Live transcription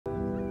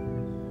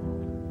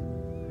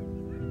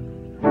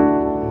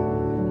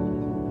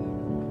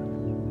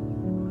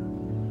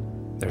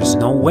There's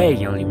no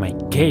way only my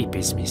cape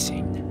is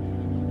missing.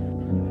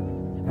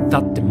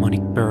 That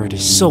demonic bird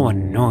is so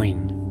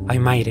annoying. I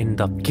might end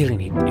up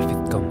killing it if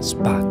it comes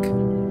back.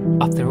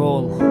 After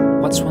all,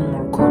 what's one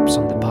more corpse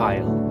on the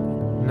pile?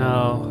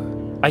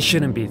 No, I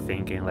shouldn't be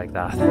thinking like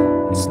that.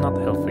 It's not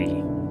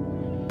healthy.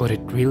 But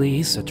it really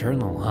is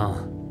eternal,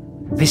 huh?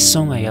 This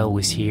song I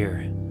always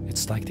hear,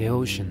 it's like the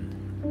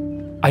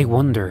ocean. I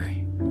wonder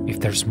if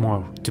there's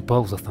more to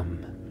both of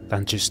them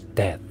than just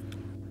death.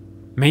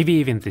 Maybe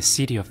even the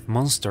city of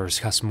monsters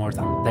has more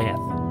than death.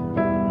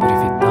 But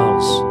if it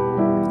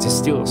does, it's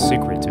still a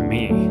secret to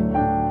me.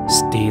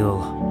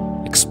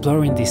 Still,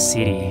 exploring this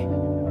city,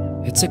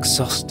 it's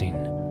exhausting.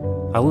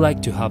 I would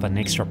like to have an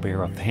extra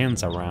pair of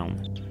hands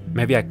around.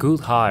 Maybe I could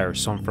hire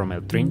some from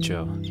El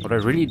Trincho, but I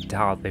really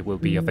doubt they will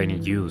be of any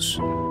use.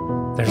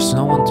 There's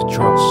no one to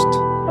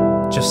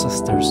trust, just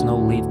as there's no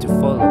lead to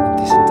follow in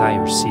this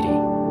entire city.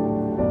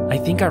 I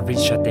think I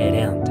reached a dead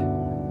end.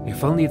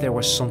 If only there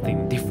was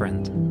something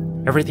different.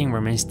 Everything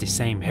remains the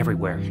same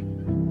everywhere.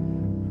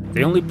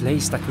 The only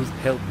place that could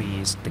help me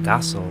is the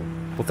castle,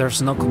 but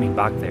there's no coming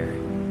back there.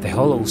 The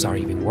hollows are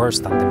even worse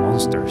than the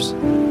monsters.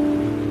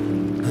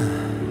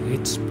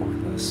 It's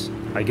pointless.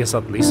 I guess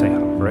at least I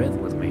have bread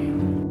with me.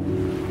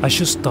 I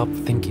should stop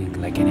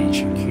thinking like an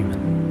ancient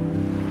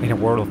human. In a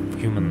world of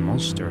human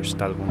monsters,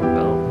 that won't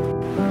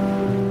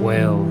help.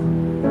 Well,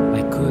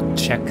 I could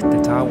check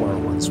the tower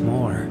once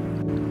more.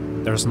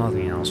 There's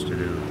nothing else to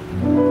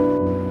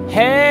do.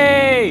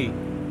 Hey!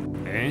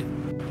 Eh?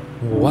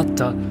 What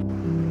the?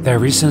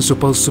 There isn't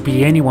supposed to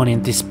be anyone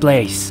in this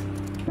place.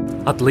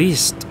 At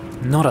least,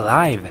 not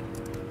alive.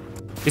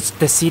 It's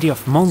the city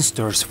of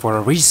monsters for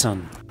a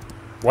reason.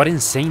 What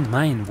insane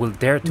mind will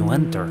dare to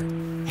enter?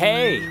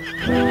 Hey!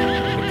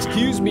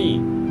 Excuse me.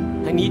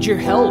 I need your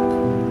help.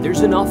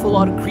 There's an awful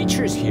lot of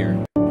creatures here.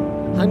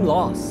 I'm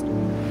lost.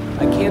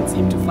 I can't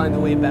seem to find the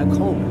way back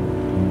home.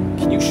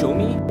 Can you show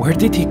me? Where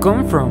did he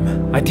come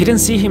from? I didn't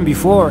see him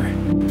before.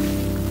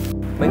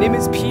 My name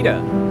is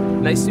Pyta.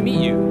 Nice to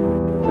meet you.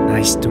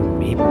 Nice to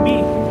meet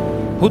me?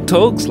 Who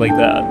talks like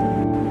that?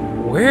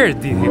 Where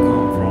did he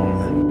come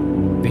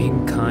from?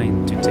 Being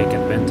kind to take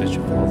advantage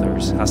of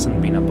others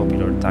hasn't been a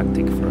popular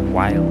tactic for a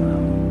while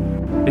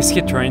now. Is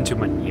he trying to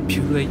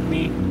manipulate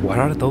me? What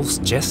are those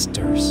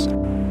gestures?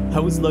 I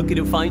was lucky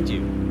to find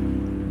you.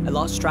 I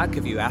lost track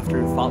of you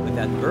after I fought with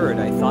that bird.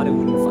 I thought it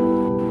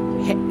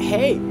wouldn't find.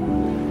 Hey!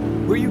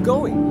 Where are you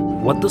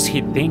going? What does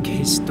he think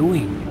he's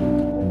doing?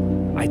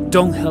 I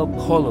don't help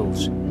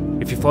hollows.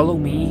 If you follow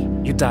me,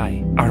 you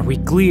die. Are we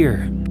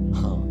clear?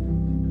 Huh?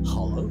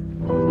 Hollow?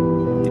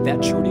 Did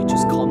that shorty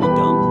just call me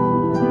dumb?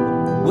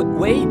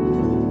 Wait!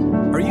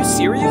 Are you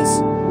serious?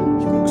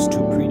 He looks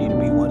too pretty to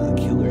be one of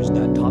the killers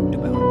Dad talked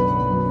about.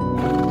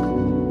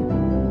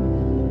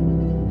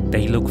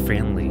 They look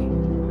friendly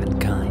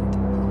and kind.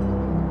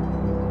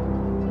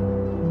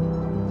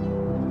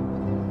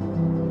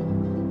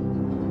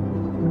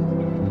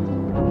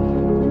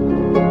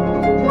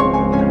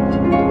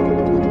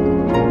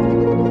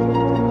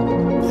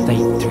 They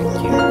trick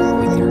you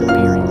with your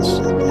appearance,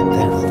 and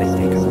then they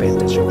take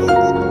advantage of you.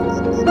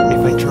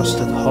 If I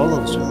trusted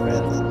hollows with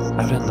red,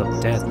 I'd end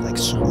up dead like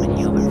so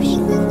many others.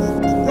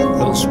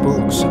 Those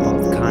books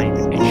about kind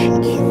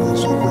ancient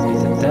humans would be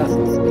the death of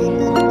me.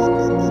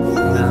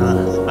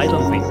 Nah, I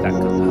don't think that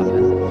can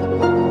happen.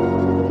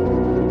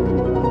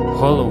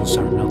 Hollows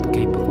are not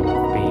capable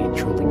of being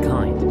truly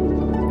kind.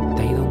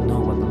 They don't know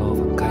what love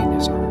and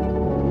kindness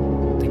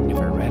are. They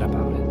never read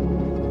about it,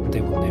 and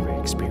they will never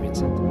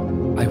experience it.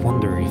 I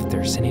wonder if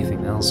there's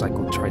anything else I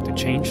could try to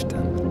change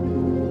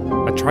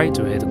them. I tried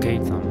to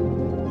educate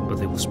them, but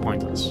it was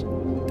pointless.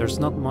 There's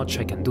not much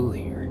I can do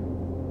here.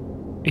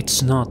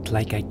 It's not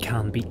like I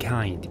can't be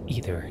kind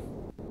either.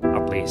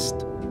 At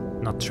least,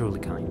 not truly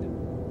kind.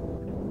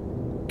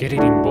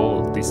 Getting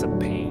involved is a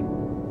pain.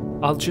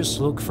 I'll just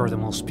look for the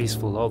most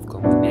peaceful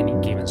outcome in any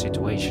given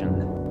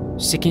situation.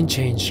 Seeking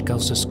change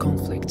causes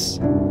conflicts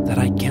that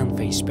I can't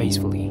face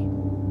peacefully.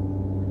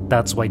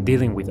 That's why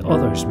dealing with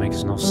others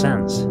makes no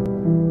sense.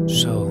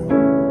 So,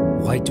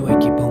 why do I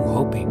keep on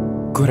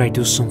hoping? Could I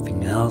do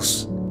something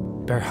else?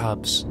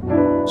 Perhaps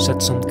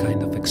set some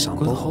kind of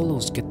example? Could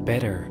hollows get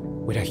better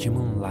with a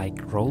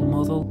human-like role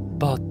model?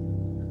 But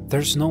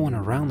there's no one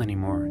around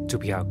anymore to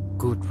be a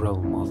good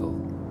role model.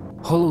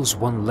 Hollows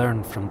won't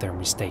learn from their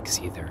mistakes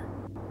either.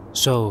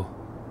 So,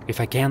 if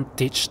I can't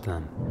teach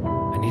them,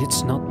 and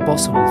it's not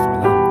possible for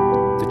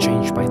them to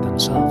change by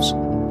themselves.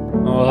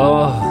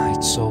 Oh,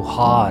 it's so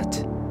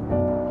hot.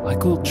 I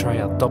could try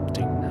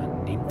adopting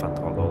an infant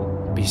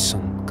hollow, be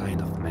some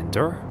kind of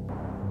mentor,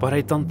 but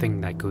I don't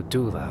think I could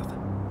do that.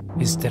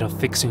 Instead of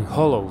fixing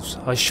hollows,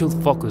 I should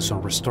focus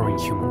on restoring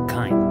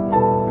humankind.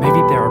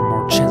 Maybe there are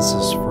more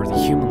chances for the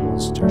human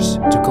monsters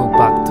to go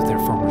back to their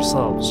former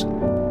selves,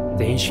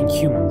 the ancient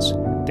humans,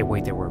 the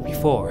way they were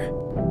before.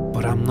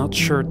 But I'm not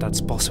sure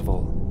that's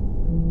possible.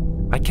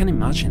 I can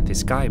imagine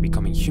this guy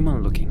becoming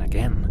human-looking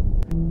again.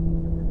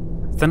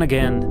 Then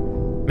again,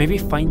 maybe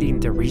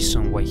finding the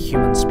reason why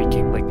humans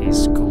became like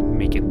this could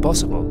make it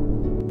possible.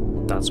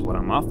 That's what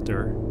I'm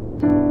after.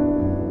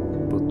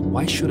 But But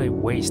why should I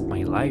waste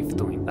my life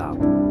doing that,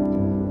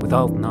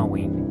 without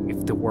knowing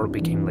if the world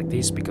became like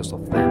this because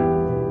of them?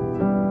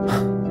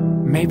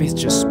 Maybe it's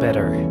just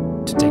better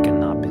to take a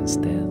nap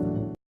instead.